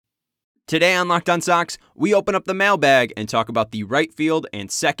Today on Locked On Sox, we open up the mailbag and talk about the right field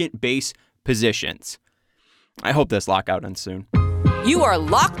and second base positions. I hope this lockout ends soon. You are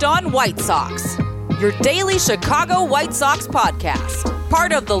Locked On White Sox, your daily Chicago White Sox podcast.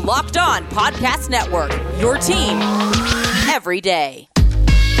 Part of the Locked On Podcast Network, your team every day.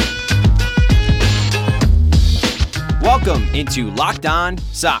 Welcome into Locked On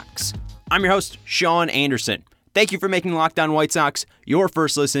Sox. I'm your host, Sean Anderson. Thank you for making Locked On White Sox your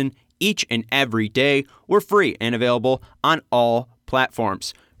first listen each and every day. We're free and available on all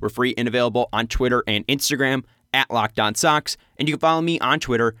platforms. We're free and available on Twitter and Instagram at Locked On Sox. And you can follow me on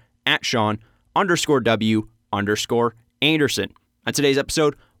Twitter at Sean_W_Anderson. On today's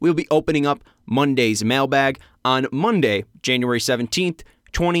episode, we'll be opening up Monday's mailbag on Monday, January 17th,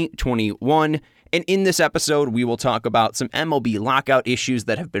 2021. And in this episode, we will talk about some MLB lockout issues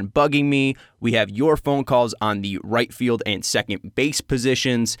that have been bugging me. We have your phone calls on the right field and second base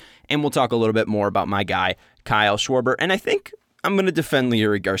positions. And we'll talk a little bit more about my guy, Kyle Schwarber. And I think I'm going to defend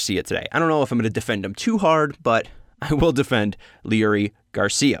Leury Garcia today. I don't know if I'm going to defend him too hard, but I will defend Leury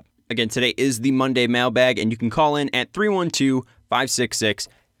Garcia. Again, today is the Monday mailbag, and you can call in at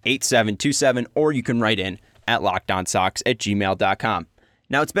 312-566-8727, or you can write in at lockedonsox@gmail.com.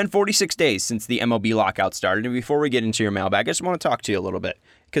 Now, it's been 46 days since the MLB lockout started, and before we get into your mailbag, I just want to talk to you a little bit,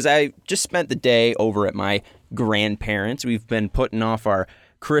 because I just spent the day over at my grandparents'. We've been putting off our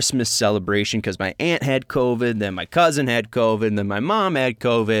Christmas celebration because my aunt had COVID, then my cousin had COVID, and then my mom had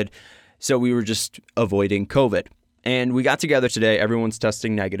COVID, so we were just avoiding COVID. And we got together today, everyone's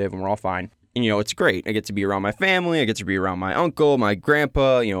testing negative, and we're all fine. And, it's great. I get to be around my family, I get to be around my uncle, my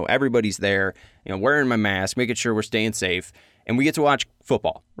grandpa, everybody's there, wearing my mask, making sure we're staying safe. And we get to watch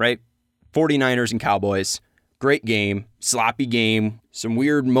football, right? 49ers and Cowboys. Great game, sloppy game, some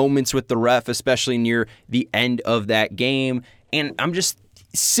weird moments with the ref, especially near the end of that game. And I'm just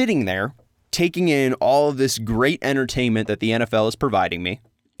sitting there taking in all of this great entertainment that the NFL is providing me.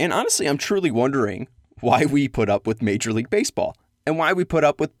 And honestly, I'm truly wondering why we put up with Major League Baseball and why we put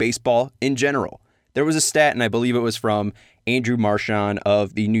up with baseball in general. There was a stat, and I believe it was from Andrew Marchand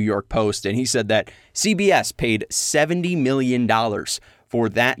of the New York Post, and he said that CBS paid $70 million for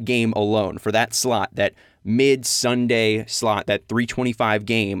that game alone, for that slot, that mid-Sunday slot, that 3:25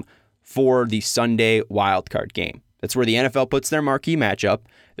 game for the Sunday wildcard game. That's where the NFL puts their marquee matchup.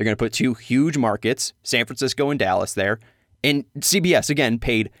 They're going to put two huge markets, San Francisco and Dallas there, and CBS, again,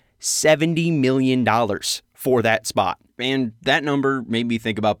 paid $70 million for that spot. And that number made me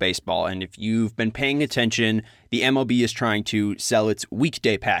think about baseball. And if you've been paying attention, the MLB is trying to sell its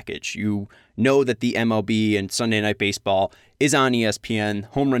weekday package. You know that the MLB and Sunday Night Baseball is on ESPN,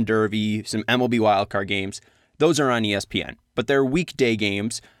 Home Run Derby, some MLB wildcard games. Those are on ESPN. But their weekday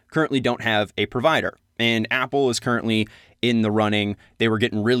games currently don't have a provider. And Apple is currently in the running. They were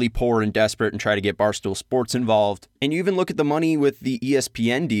getting really poor and desperate and try to get Barstool Sports involved. And you even look at the money with the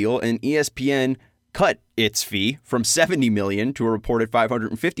ESPN deal, and ESPN cut its fee from $70 million to a reported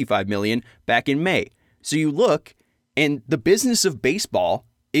 $555 million back in May. So you look, and the business of baseball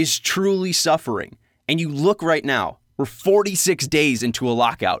is truly suffering. And you look right now, we're 46 days into a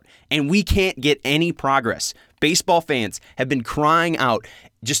lockout, and we can't get any progress. Baseball fans have been crying out,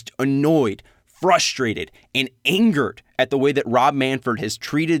 just annoyed, frustrated, and angered at the way that Rob Manfred has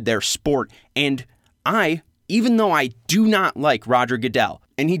treated their sport. And even though I do not like Roger Goodell,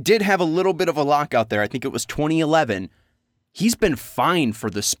 and he did have a little bit of a lockout there, I think it was 2011, he's been fine for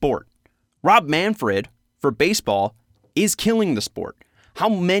the sport. Rob Manfred, for baseball, is killing the sport. How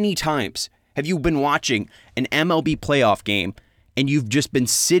many times have you been watching an MLB playoff game and you've just been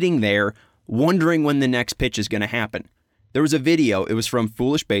sitting there wondering when the next pitch is going to happen? There was a video, it was from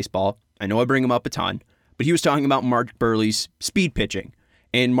Foolish Baseball. I know I bring him up a ton, but he was talking about Mark Buehrle's speed pitching.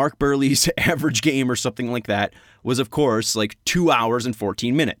 And Mark Buehrle's average game or something like that was, of course, like 2 hours and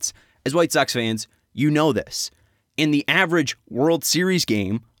 14 minutes. As White Sox fans, you know this. And the average World Series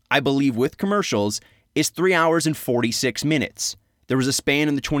game, I believe with commercials, is 3 hours and 46 minutes. There was a span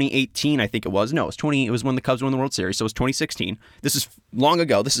in the 2018, I think it was. No, it was when the Cubs won the World Series, so it was 2016. This is long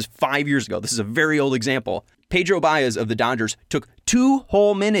ago. This is 5 years ago. This is a very old example. Pedro Baez of the Dodgers took 2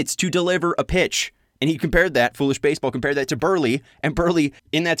 whole minutes to deliver a pitch. And he compared that, Foolish Baseball compared that to Buehrle, and Buehrle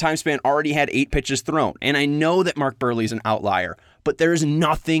in that time span already had 8 pitches thrown. And I know that Mark Buehrle is an outlier, but there's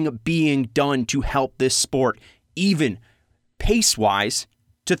nothing being done to help this sport, even pace-wise,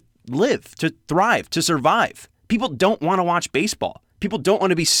 to live, to thrive, to survive. People don't want to watch baseball. People don't want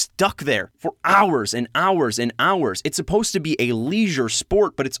to be stuck there for hours and hours and hours. It's supposed to be a leisure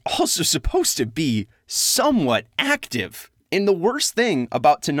sport, but it's also supposed to be somewhat active. And the worst thing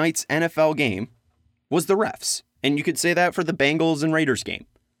about tonight's NFL game was the refs. And you could say that for the Bengals and Raiders game.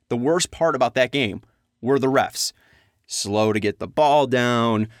 The worst part about that game were the refs. Slow to get the ball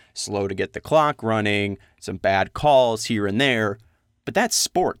down, slow to get the clock running, some bad calls here and there. But that's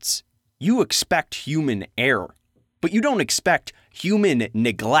sports. You expect human error, but you don't expect human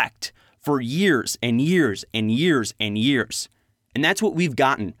neglect for years and years and years and years. And that's what we've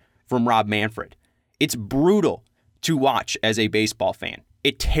gotten from Rob Manfred. It's brutal to watch as a baseball fan.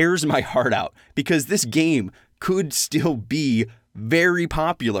 It tears my heart out because this game could still be very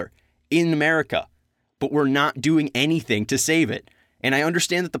popular in America, but we're not doing anything to save it. And I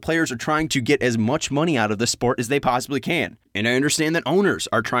understand that the players are trying to get as much money out of the sport as they possibly can. And I understand that owners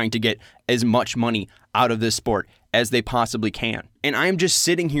are trying to get as much money out of this sport as they possibly can. And I'm just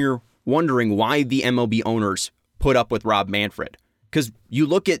sitting here wondering why the MLB owners put up with Rob Manfred. Because you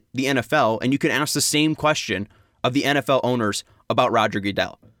look at the NFL and you can ask the same question of the NFL owners about Roger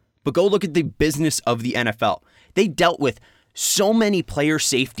Goodell. But go look at the business of the NFL. They dealt with so many player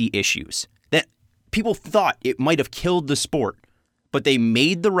safety issues that people thought it might have killed the sport. But they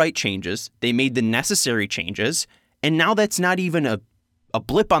made the right changes. They made the necessary changes. And now that's not even a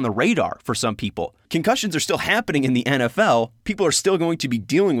blip on the radar for some people. Concussions are still happening in the NFL. People are still going to be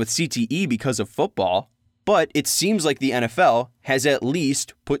dealing with CTE because of football. But it seems like the NFL has at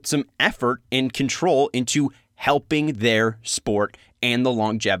least put some effort and control into helping their sport and the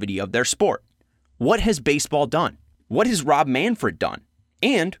longevity of their sport. What has baseball done? What has Rob Manfred done?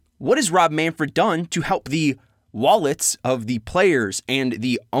 And what has Rob Manfred done to help the wallets of the players and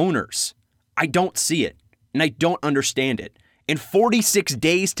the owners? I don't see it, and I don't understand it. And 46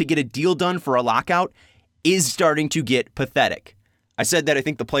 days to get a deal done for a lockout is starting to get pathetic. I said that I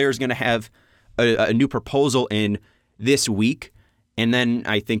think the player is going to have a new proposal in this week, and then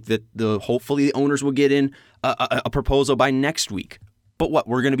I think that hopefully the owners will get in a proposal by next week. But what,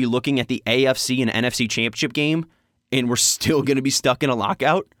 we're going to be looking at the AFC and NFC championship game, and we're still going to be stuck in a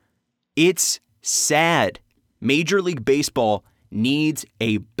lockout? It's sad. Major League Baseball needs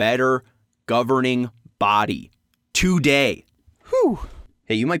a better governing body today. Whew.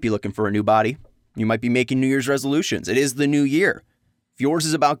 Hey, you might be looking for a new body. You might be making New Year's resolutions. It is the new year. If yours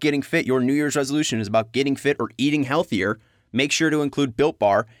is about getting fit, your New Year's resolution is about getting fit or eating healthier, make sure to include Built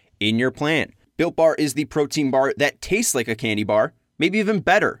Bar in your plan. Built Bar is the protein bar that tastes like a candy bar, maybe even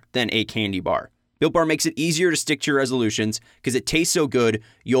better than a candy bar. Built Bar makes it easier to stick to your resolutions because it tastes so good,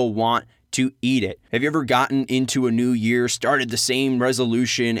 you'll want to eat it. Have you ever gotten into a new year, started the same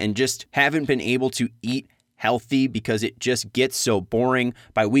resolution, and just haven't been able to eat healthy because it just gets so boring?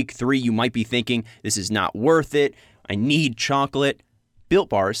 By week 3, you might be thinking, this is not worth it. I need chocolate. Built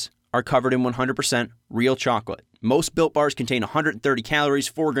Bars are covered in 100% real chocolate. Most Built Bars contain 130 calories,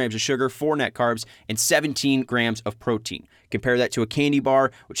 4 grams of sugar, 4 net carbs, and 17 grams of protein. Compare that to a candy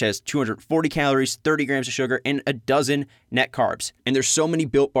bar, which has 240 calories, 30 grams of sugar, and a dozen net carbs. And there's so many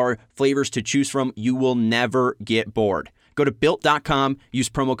Built Bar flavors to choose from, you will never get bored. Go to Built.com, use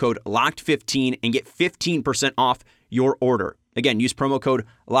promo code LOCKED15, and get 15% off your order. Again, use promo code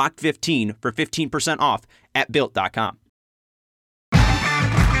LOCKED15 for 15% off at Built.com.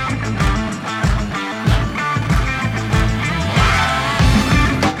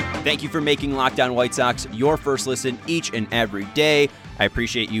 Thank you for making Locked On White Sox your first listen each and every day. I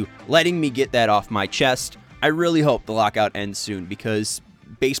appreciate you letting me get that off my chest. I really hope the lockout ends soon because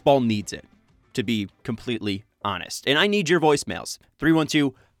baseball needs it, to be completely honest. And I need your voicemails,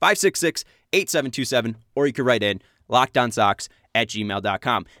 312-566-8727, or you can write in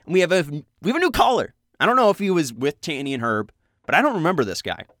lockedonsox@gmail.com. And we have a new caller. I don't know if he was with Tanny and Herb, but I don't remember this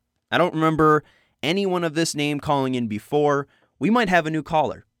guy. I don't remember anyone of this name calling in before. We might have a new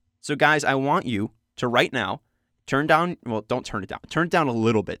caller. So guys, I want you to right now don't turn it down. Turn it down a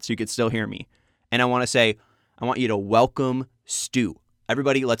little bit so you can still hear me. And I want you to welcome Stu.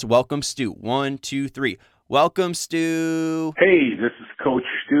 Everybody, let's welcome Stu. 1, 2, 3. Welcome, Stu. Hey, this is Coach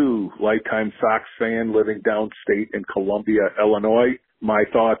Stu, lifetime Sox fan living downstate in Columbia, Illinois. My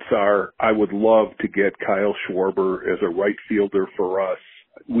thoughts are I would love to get Kyle Schwarber as a right fielder for us.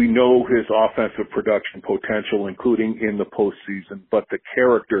 We know his offensive production potential, including in the postseason, but the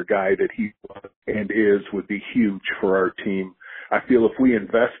character guy that he was and is would be huge for our team. I feel if we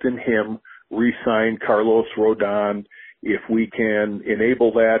invest in him, re-sign Carlos Rodon, if we can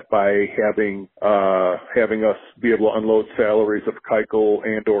enable that by having us be able to unload salaries of Keuchel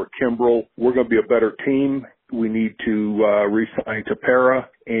and or Kimbrel, we're going to be a better team. We need to re-sign Tepera.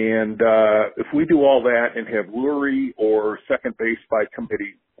 And if we do all that and have Lurie or second base by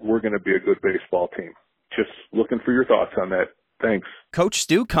committee, we're going to be a good baseball team. Just looking for your thoughts on that. Thanks. Coach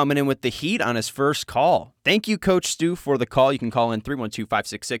Stu coming in with the heat on his first call. Thank you, Coach Stu, for the call. You can call in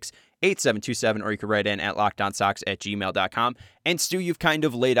 8727, or you can write in at lockedonsox@gmail.com. And Stu, you've kind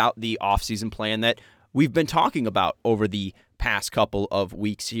of laid out the offseason plan that we've been talking about over the past couple of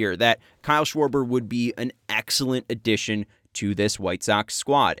weeks here, that Kyle Schwarber would be an excellent addition to this White Sox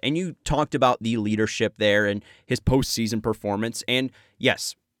squad. And you talked about the leadership there and his postseason performance. And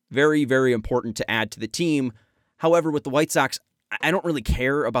yes, very, very important to add to the team. However, with the White Sox, I don't really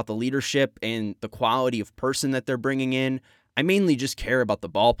care about the leadership and the quality of person that they're bringing in. I mainly just care about the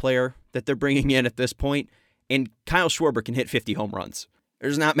ball player that they're bringing in at this point. And Kyle Schwarber can hit 50 home runs.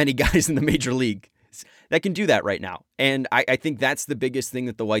 There's not many guys in the major league that can do that right now. And I think that's the biggest thing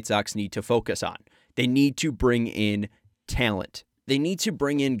that the White Sox need to focus on. They need to bring in talent. They need to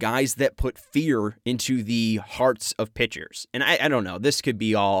bring in guys that put fear into the hearts of pitchers. And I don't know, this could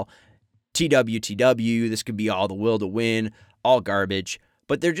be all TWTW, this could be all the will to win, all garbage.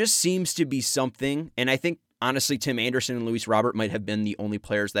 But there just seems to be something, and I think, honestly, Tim Anderson and Luis Robert might have been the only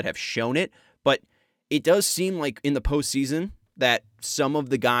players that have shown it, but it does seem like in the postseason that some of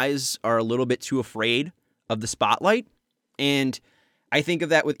the guys are a little bit too afraid of the spotlight. And I think of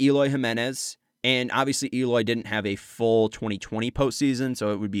that with Eloy Jimenez. And obviously, Eloy didn't have a full 2020 postseason,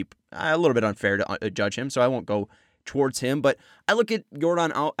 so it would be a little bit unfair to judge him. So I won't go towards him. But I look at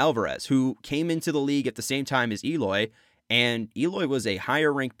Yordan Alvarez, who came into the league at the same time as Eloy. And Eloy was a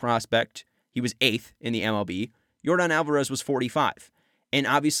higher ranked prospect. He was 8th in the MLB. Yordan Alvarez was 45. And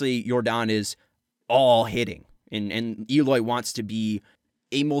obviously, Yordan is all hitting. And Eloy wants to be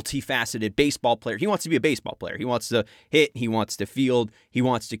a multifaceted baseball player. He wants to be a baseball player. He wants to hit. He wants to field. He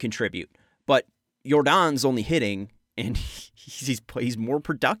wants to contribute. But Yordan's only hitting, and he's more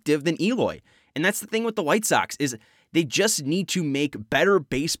productive than Eloy. And that's the thing with the White Sox, is they just need to make better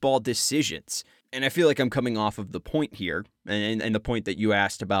baseball decisions. And I feel like I'm coming off of the point here, and the point that you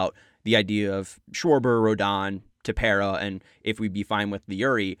asked about the idea of Schwarber, Rodon, Tepera, and if we'd be fine with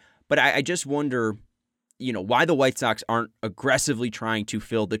Leury. But I just wonder, why the White Sox aren't aggressively trying to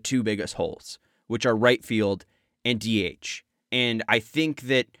fill the two biggest holes, which are right field and DH. And I think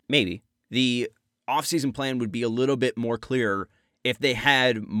that maybe the offseason plan would be a little bit more clear if they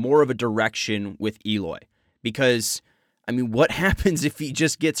had more of a direction with Eloy. Because, what happens if he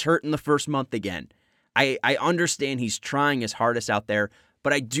just gets hurt in the first month again? I understand he's trying his hardest out there,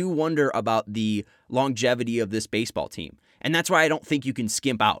 but I do wonder about the longevity of this baseball team. And that's why I don't think you can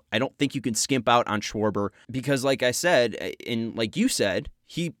skimp out. I don't think you can skimp out on Schwarber because, like I said, and like you said,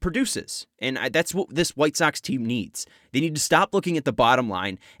 he produces. And that's what this White Sox team needs. They need to stop looking at the bottom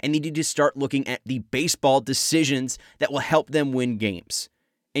line, and they need to start looking at the baseball decisions that will help them win games.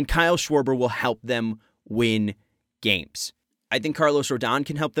 And Kyle Schwarber will help them win games. I think Carlos Rodon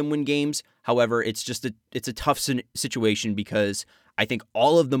can help them win games. However, it's a tough situation because I think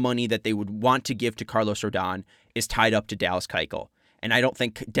all of the money that they would want to give to Carlos Rodon is tied up to Dallas Keuchel. And I don't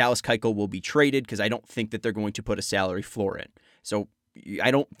think Dallas Keuchel will be traded because I don't think that they're going to put a salary floor in. So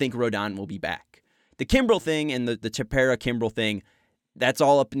I don't think Rodon will be back. The Kimbrel thing and the Tepera Kimbrel thing, that's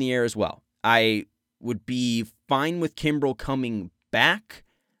all up in the air as well. I would be fine with Kimbrel coming back,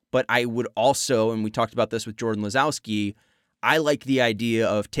 but I would also, and we talked about this with Jordan Lazowski, I like the idea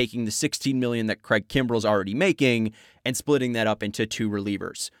of taking the $16 million that Craig Kimbrel's already making and splitting that up into two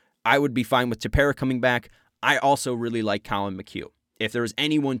relievers. I would be fine with Tepera coming back. I also really like Collin McHugh. If there was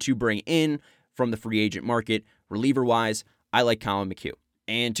anyone to bring in from the free agent market, reliever-wise, I like Collin McHugh.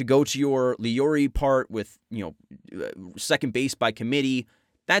 And to go to your Leury part with, second base by committee,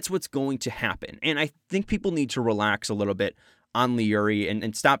 that's what's going to happen. And I think people need to relax a little bit on Leury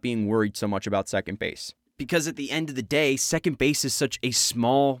and stop being worried so much about second base. Because at the end of the day, second base is such a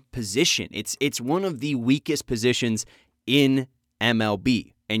small position. It's one of the weakest positions in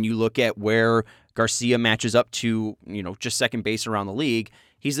MLB. And you look at where Garcia matches up to, just second base around the league,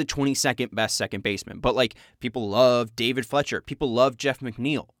 he's the 22nd best second baseman. But people love David Fletcher. People love Jeff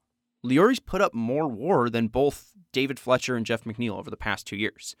McNeil. Leury's put up more WAR than both David Fletcher and Jeff McNeil over the past 2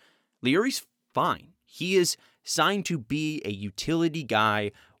 years. Leury's fine. He is signed to be a utility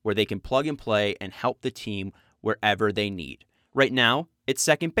guy where they can plug and play and help the team wherever they need. Right now, it's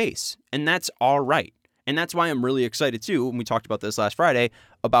second base, and that's all right. And that's why I'm really excited, too, and we talked about this last Friday,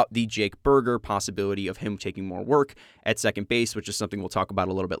 about the Jake Burger possibility of him taking more work at second base, which is something we'll talk about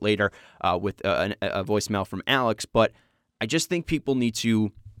a little bit later with a voicemail from Alex. But I just think people need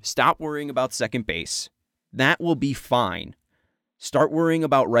to stop worrying about second base. That will be fine. Start worrying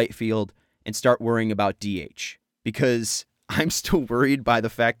about right field and start worrying about DH, because I'm still worried by the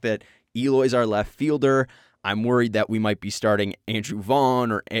fact that Eloy's our left fielder. I'm worried that we might be starting Andrew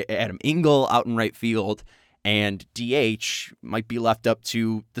Vaughn or Adam Engel out in right field, and DH might be left up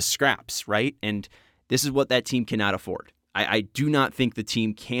to the scraps, right? And this is what that team cannot afford. I do not think the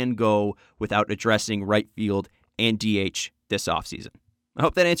team can go without addressing right field and DH this offseason. I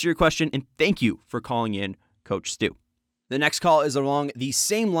hope that answered your question, and thank you for calling in, Coach Stu. The next call is along the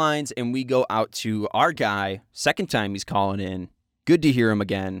same lines, and we go out to our guy. Second time he's calling in. Good to hear him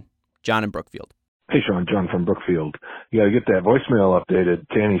again. John in Brookfield. Hey, Sean, John from Brookfield. You got to get that voicemail updated.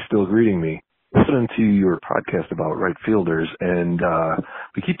 Danny's still greeting me. Listening to your podcast about right fielders, and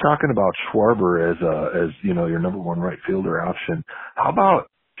we keep talking about Schwarber as your number one right fielder option. How about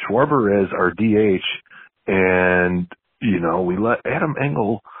Schwarber as our DH, and we let Adam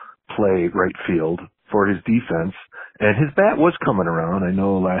Engel play right field for his defense, and his bat was coming around. I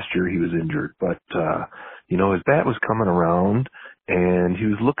know last year he was injured, but his bat was coming around, and he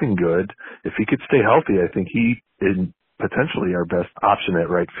was looking good. If he could stay healthy, I think he is potentially our best option at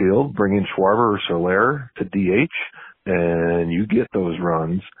right field. Bring in Schwarber or Soler to DH, and you get those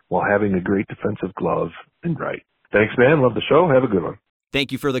runs while having a great defensive glove in right. Thanks, man. Love the show. Have a good one.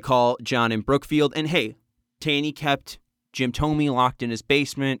 Thank you for the call, John in Brookfield. And hey, Tanny kept Jim Thome locked in his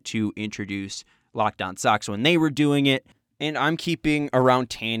basement to introduce Locked On Sox when they were doing it. And I'm keeping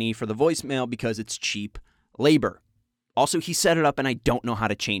around Tanny for the voicemail because it's cheap labor. Also, he set it up and I don't know how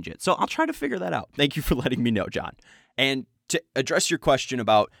to change it. So I'll try to figure that out. Thank you for letting me know, John. And to address your question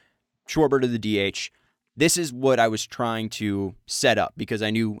about Schwarber to the DH, this is what I was trying to set up because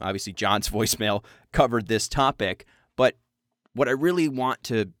I knew, obviously, John's voicemail covered this topic. But what I really want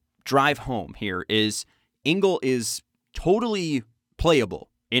to drive home here is Engel is totally playable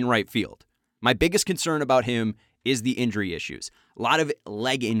in right field. My biggest concern about him is the injury issues. A lot of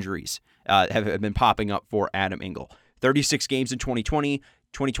leg injuries have been popping up for Adam Engel. 36 games in 2020.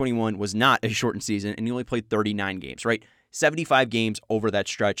 2021 was not a shortened season, and he only played 39 games, right? 75 games over that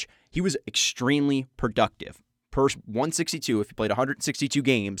stretch. He was extremely productive. Per 162, if he played 162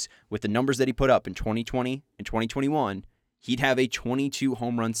 games with the numbers that he put up in 2020 and 2021, he'd have a 22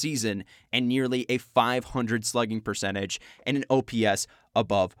 home run season and nearly a 500 slugging percentage and an OPS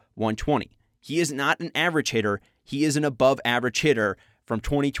above 120. He is not an average hitter. He is an above average hitter from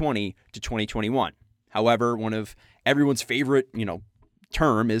 2020 to 2021. However, one of everyone's favorite,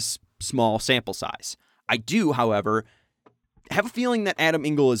 term is small sample size. I do, however, have a feeling that Adam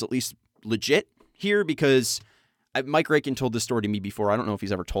Engel is at least legit here because Mike Rakin told this story to me before. I don't know if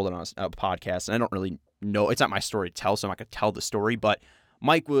he's ever told it on a podcast, and I don't really know. It's not my story to tell, so I'm not going to tell the story, but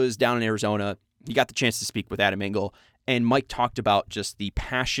Mike was down in Arizona. He got the chance to speak with Adam Engel, and Mike talked about just the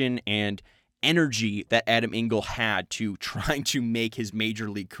passion and energy that Adam Engel had to trying to make his major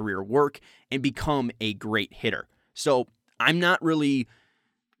league career work and become a great hitter. So I'm not really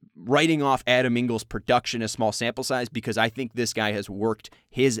writing off Adam Engel's production as small sample size because I think this guy has worked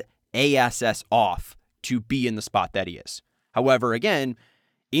his ass off to be in the spot that he is. However, again,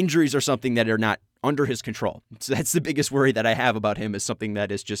 injuries are something that are not under his control. So that's the biggest worry that I have about him is something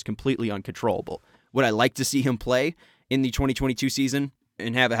that is just completely uncontrollable. Would I like to see him play in the 2022 season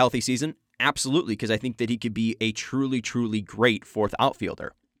and have a healthy season? Absolutely, because I think that he could be a truly, truly great fourth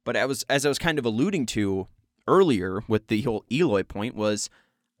outfielder. But as I was kind of alluding to earlier with the whole Eloy point was,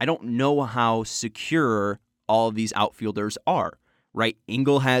 I don't know how secure all of these outfielders are, right?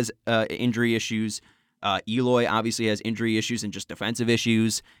 Engel has injury issues. Eloy obviously has injury issues and just defensive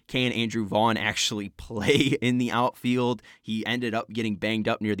issues. Can Andrew Vaughn actually play in the outfield? He ended up getting banged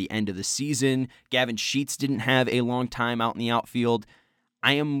up near the end of the season. Gavin Sheets didn't have a long time out in the outfield.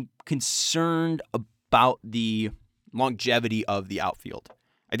 I am concerned about the longevity of the outfield.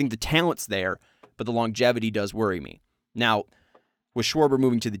 I think the talent's there, but the longevity does worry me. Now, with Schwarber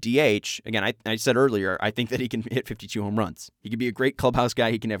moving to the DH, again, I said earlier, I think that he can hit 52 home runs. He can be a great clubhouse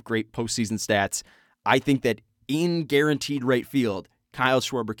guy. He can have great postseason stats. I think that in guaranteed right field, Kyle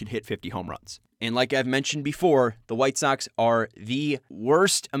Schwarber can hit 50 home runs. And like I've mentioned before, the White Sox are the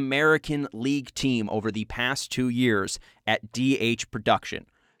worst American League team over the past 2 years at DH production.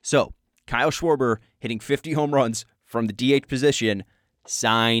 So, Kyle Schwarber hitting 50 home runs from the DH position,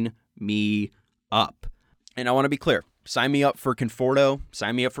 sign me up. And I want to be clear, sign me up for Conforto,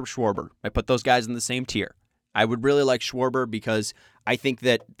 sign me up for Schwarber. I put those guys in the same tier. I would really like Schwarber because I think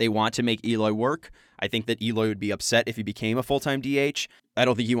that they want to make Eloy work. I think that Eloy would be upset if he became a full-time DH. I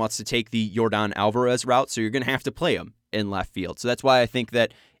don't think he wants to take the Yordan Alvarez route, so you're going to have to play him in left field. So that's why I think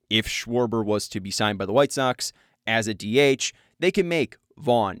that if Schwarber was to be signed by the White Sox as a DH, they can make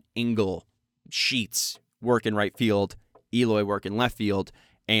Vaughn, Engel, Sheets work in right field, Eloy work in left field,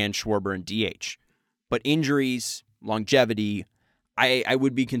 and Schwarber in DH. But injuries, longevity, I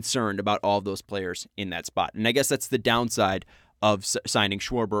would be concerned about all of those players in that spot. And I guess that's the downside of signing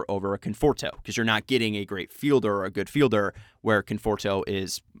Schwarber over a Conforto, because you're not getting a great fielder or a good fielder where Conforto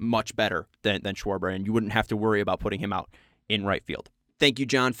is much better than Schwarber, and you wouldn't have to worry about putting him out in right field. Thank you,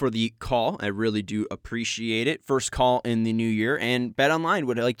 John, for the call. I really do appreciate it. First call in the new year, and BetOnline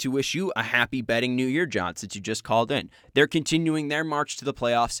would like to wish you a happy betting new year, John, since you just called in. They're continuing their march to the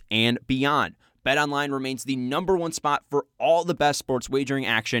playoffs and beyond. BetOnline remains the number one spot for all the best sports wagering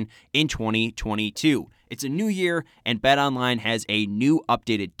action in 2022. It's a new year, and BetOnline has a new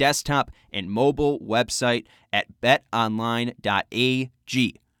updated desktop and mobile website at betonline.ag.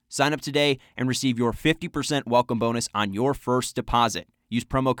 Sign up today and receive your 50% welcome bonus on your first deposit. Use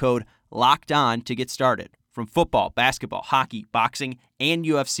promo code LOCKEDON to get started. From football, basketball, hockey, boxing, and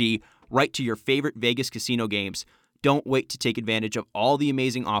UFC, right to your favorite Vegas casino games. Don't wait to take advantage of all the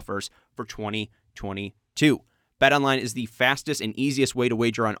amazing offers for 2022. BetOnline is the fastest and easiest way to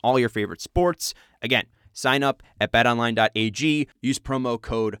wager on all your favorite sports. Again, sign up at betonline.ag. Use promo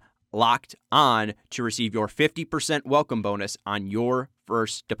code LOCKEDON to receive your 50% welcome bonus on your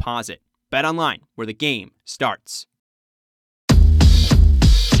first deposit. BetOnline, where the game starts.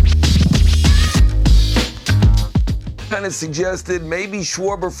 Kind of suggested maybe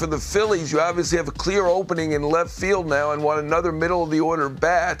Schwarber for the Phillies. You obviously have a clear opening in left field now and want another middle-of-the-order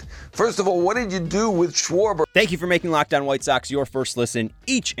bat. First of all, what did you do with Schwarber? Thank you for making Locked On White Sox your first listen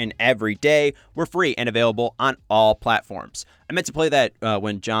each and every day. We're free and available on all platforms. I meant to play that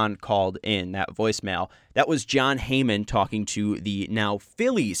when John called in, that voicemail. That was Jon Heyman talking to the now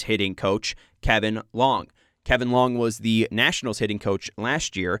Phillies hitting coach, Kevin Long. Kevin Long was the Nationals hitting coach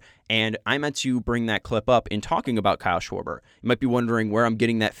last year, and I meant to bring that clip up in talking about Kyle Schwarber. You might be wondering where I'm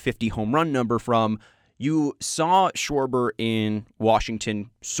getting that 50 home run number from. You saw Schwarber in Washington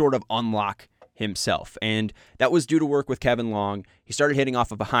sort of unlock himself, and that was due to work with Kevin Long. He started hitting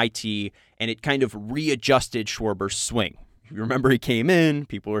off of a high tee, and it kind of readjusted Schwarber's swing. You remember he came in,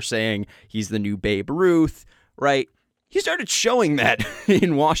 people were saying he's the new Babe Ruth, right? He started showing that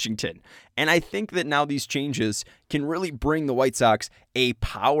in Washington. And I think that now these changes can really bring the White Sox a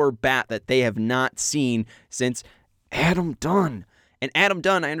power bat that they have not seen since Adam Dunn. And Adam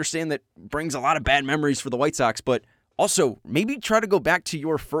Dunn, I understand that brings a lot of bad memories for the White Sox, but also maybe try to go back to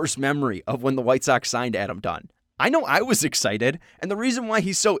your first memory of when the White Sox signed Adam Dunn. I know I was excited, and the reason why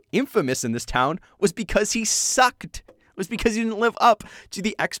he's so infamous in this town was because he sucked. It was because he didn't live up to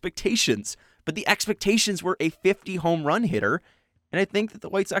the expectations. But the expectations were a 50 home run hitter, and I think that the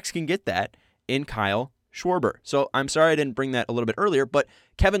White Sox can get that in Kyle Schwarber. So I'm sorry I didn't bring that a little bit earlier, but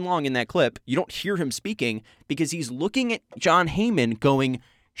Kevin Long in that clip, you don't hear him speaking because he's looking at Jon Heyman going,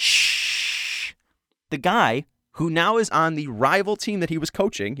 shh. The guy who now is on the rival team that he was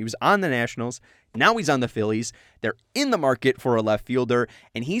coaching, he was on the Nationals, now he's on the Phillies, they're in the market for a left fielder,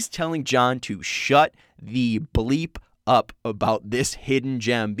 and he's telling John to shut the bleep up about this hidden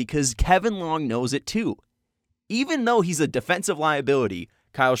gem because Kevin Long knows it too. Even though he's a defensive liability,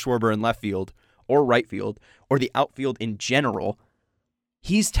 Kyle Schwarber in left field or right field or the outfield in general,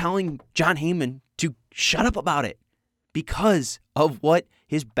 he's telling Jon Heyman to shut up about it because of what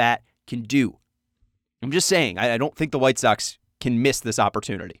his bat can do. I'm just saying, I don't think the White Sox can miss this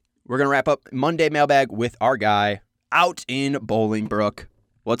opportunity. We're going to wrap up Monday Mailbag with our guy out in Bolingbrook.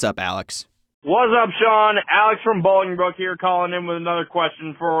 What's up, Alex? What's up, Sean? Alex from Bolingbrook here calling in with another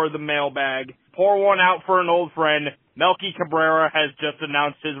question for the mailbag. Pour one out for an old friend. Melky Cabrera has just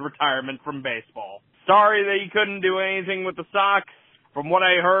announced his retirement from baseball. Sorry that he couldn't do anything with the Sox. From what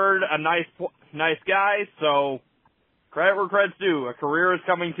I heard, a nice guy, so credit where credit's due. A career is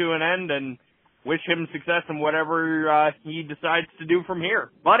coming to an end, and wish him success in whatever he decides to do from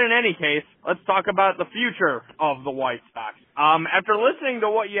here. But in any case, let's talk about the future of the White Sox. After listening to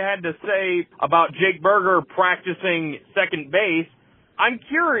what you had to say about Jake Burger practicing second base, I'm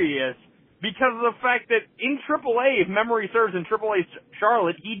curious because of the fact that in AAA, if memory serves, in AAA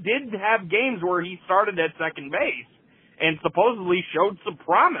Charlotte, he did have games where he started at second base and supposedly showed some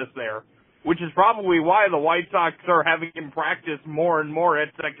promise there, which is probably why the White Sox are having him practice more and more at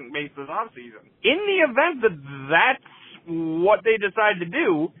second base this offseason. In the event that that's what they decide to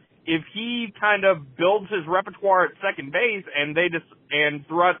do, if he kind of builds his repertoire at second base and and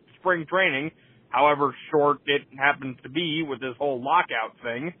throughout spring training, however short it happens to be with this whole lockout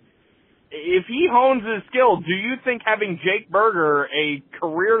thing, if he hones his skill, do you think having Jake Burger, a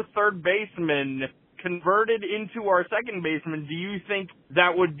career third baseman, converted into our second baseman, do you think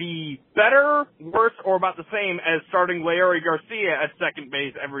that would be better, worse, or about the same as starting Leury Garcia at second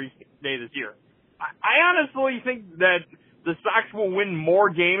base every day this year? I honestly think that the Sox will win more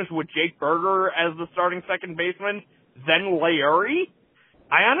games with Jake Burger as the starting second baseman than Leury.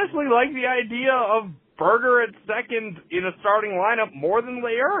 I honestly like the idea of Berger at second in a starting lineup more than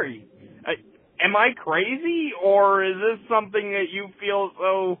Leury. Am I crazy, or is this something that you feel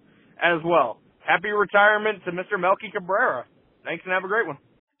so as well? Happy retirement to Mr. Melky Cabrera. Thanks and have a great one.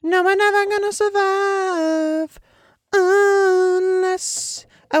 No, we're never gonna survive unless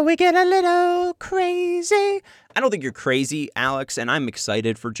we get a little crazy. I don't think you're crazy, Alex, and I'm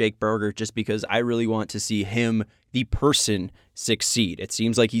excited for Jake Berger just because I really want to see him, the person, succeed. It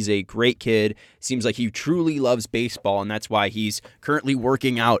seems like he's a great kid. Seems like he truly loves baseball, and that's why he's currently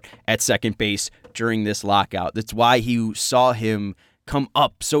working out at second base during this lockout. That's why you saw him come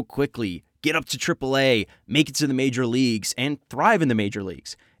up so quickly, get up to AAA, make it to the major leagues, and thrive in the major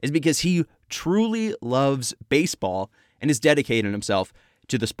leagues, is because he truly loves baseball and is dedicating himself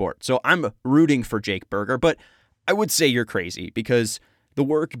to the sport. So I'm rooting for Jake Berger, but I would say you're crazy because the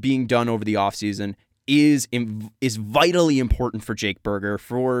work being done over the offseason is vitally important for Jake Berger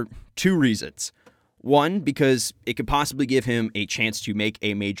for two reasons. One, because it could possibly give him a chance to make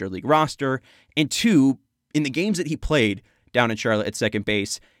a major league roster, and two, in the games that he played down in Charlotte at second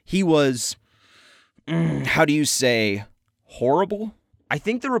base, he was, horrible? I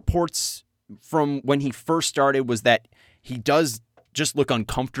think the reports from when he first started was that he does just look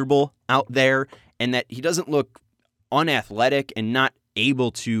uncomfortable out there and that he doesn't look unathletic and not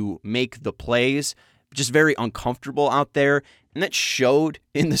able to make the plays, just very uncomfortable out there. And that showed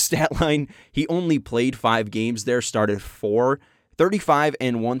in the stat line. He only played 5 games there, started 4, 35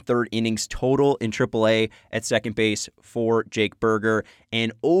 and 1/3 innings total in AAA at second base for Jake Berger.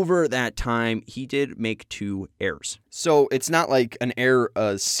 And over that time, he did make 2 errors. So it's not like an error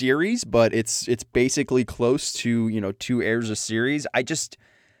a series, but it's basically close to, 2 errors a series.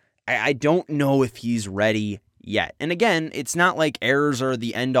 I don't know if he's ready yet. And again, it's not like errors are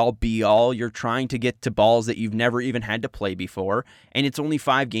the end-all be-all. You're trying to get to balls that you've never even had to play before. And it's only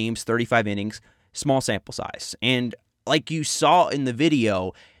 5 games, 35 innings, small sample size. And like you saw in the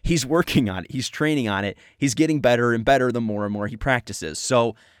video, he's working on it. He's training on it. He's getting better and better the more and more he practices.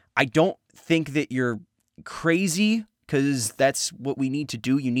 So I don't think that you're crazy, because that's what we need to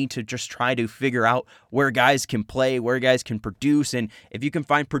do. You need to just try to figure out where guys can play, where guys can produce, and if you can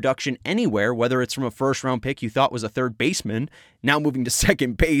find production anywhere, whether it's from a first-round pick you thought was a third baseman, now moving to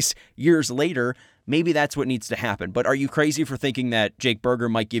second base years later, maybe that's what needs to happen. But are you crazy for thinking that Jake Berger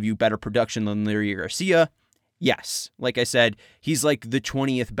might give you better production than Leury Garcia? Yes. Like I said, he's like the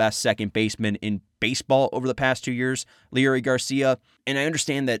 20th best second baseman in baseball over the past 2 years, Leury Garcia. And I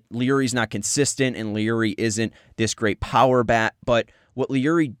understand that Leury's not consistent and Leury isn't this great power bat, but what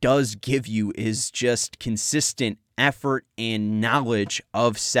Leury does give you is just consistent effort and knowledge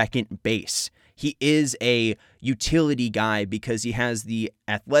of second base. He is a utility guy because he has the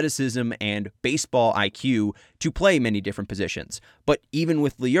athleticism and baseball IQ to play many different positions. But even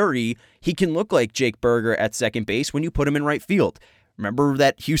with Leury, he can look like Jake Berger at second base when you put him in right field. Remember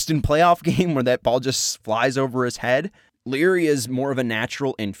that Houston playoff game where that ball just flies over his head? Leury is more of a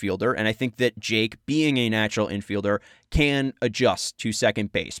natural infielder, and I think that Jake, being a natural infielder, can adjust to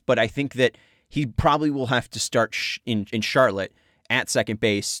second base. But I think that he probably will have to start in Charlotte at second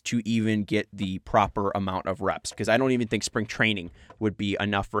base to even get the proper amount of reps, because I don't even think spring training would be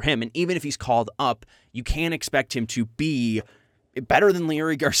enough for him. And even if he's called up, you can't expect him to be better than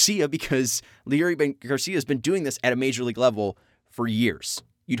Leury Garcia, because Leury Garcia has been doing this at a major league level for years.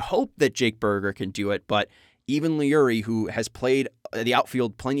 You'd hope that Jake Berger can do it, but even Leury, who has played the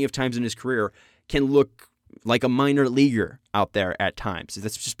outfield plenty of times in his career, can look like a minor leaguer out there at times.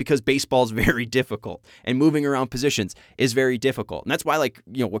 That's just because baseball is very difficult and moving around positions is very difficult. And that's why,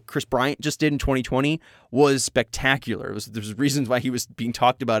 what Chris Bryant just did in 2020 was spectacular. There's reasons why he was being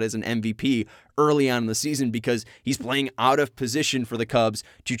talked about as an MVP early on in the season, because he's playing out of position for the Cubs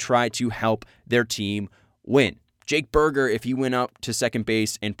to try to help their team win. Jake Berger, if he went up to second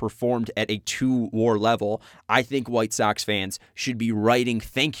base and performed at a 2-WAR level, I think White Sox fans should be writing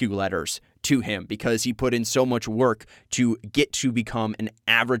thank you letters to him, because he put in so much work to get to become an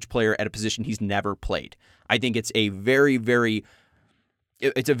average player at a position he's never played. I think it's a very, very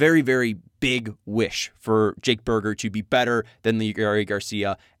big wish for Jake Berger to be better than Leury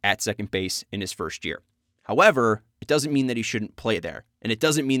Garcia at second base in his first year. However, it doesn't mean that he shouldn't play there, and it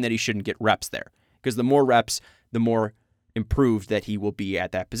doesn't mean that he shouldn't get reps there, because the more reps, the more improved that he will be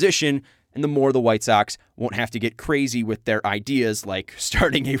at that position, and the more the White Sox won't have to get crazy with their ideas like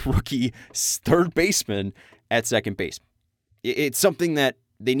starting a rookie third baseman at second base. It's something that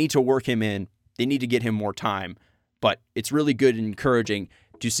they need to work him in. They need to get him more time, but it's really good and encouraging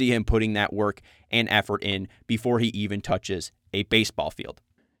to see him putting that work and effort in before he even touches a baseball field.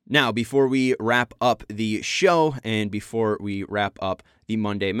 Now, before we wrap up the show and before we wrap up the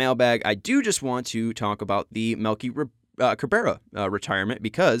Monday mailbag, I do just want to talk about the Melky Cabrera retirement,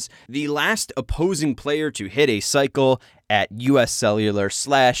 because the last opposing player to hit a cycle at U.S. Cellular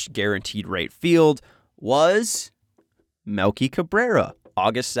 / Guaranteed Rate Field was Melky Cabrera.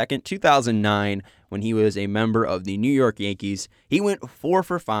 August 2nd, 2009, when he was a member of the New York Yankees. He went 4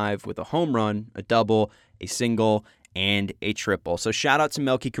 for 5 with a home run, a double, a single, and a triple. So shout out to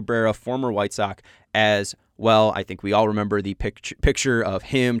Melky Cabrera, former White Sox, as well. I think we all remember the picture of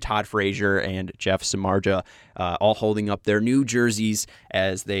him, Todd Frazier, and Jeff Samardzija all holding up their new jerseys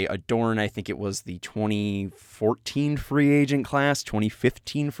as they adorn, I think it was the 2014 free agent class,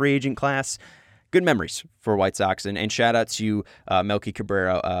 2015 free agent class. Good memories for White Sox, and shout out to Melky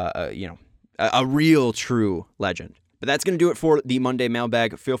Cabrera, a real true legend. But that's going to do it for the Monday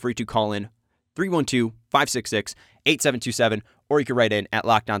mailbag. Feel free to call in 312-566-8727, or you can write in at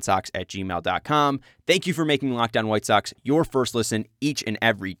lockedonsox@gmail.com. Thank you for making Locked On White Sox your first listen each and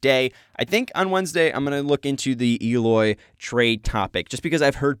every day. I think on Wednesday, I'm going to look into the Eloy trade topic, just because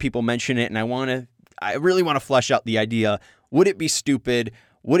I've heard people mention it, and I really want to flesh out the idea. Would it be stupid?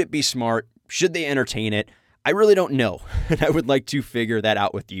 Would it be smart? Should they entertain it? I really don't know, and I would like to figure that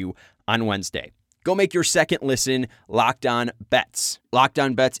out with you on Wednesday. Go make your second listen Locked On Bets. Locked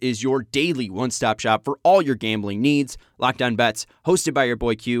On Bets is your daily one-stop shop for all your gambling needs. Locked On Bets, hosted by your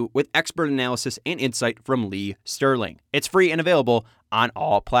boy Q, with expert analysis and insight from Lee Sterling. It's free and available on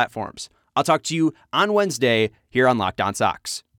all platforms. I'll talk to you on Wednesday here on Locked On Sox.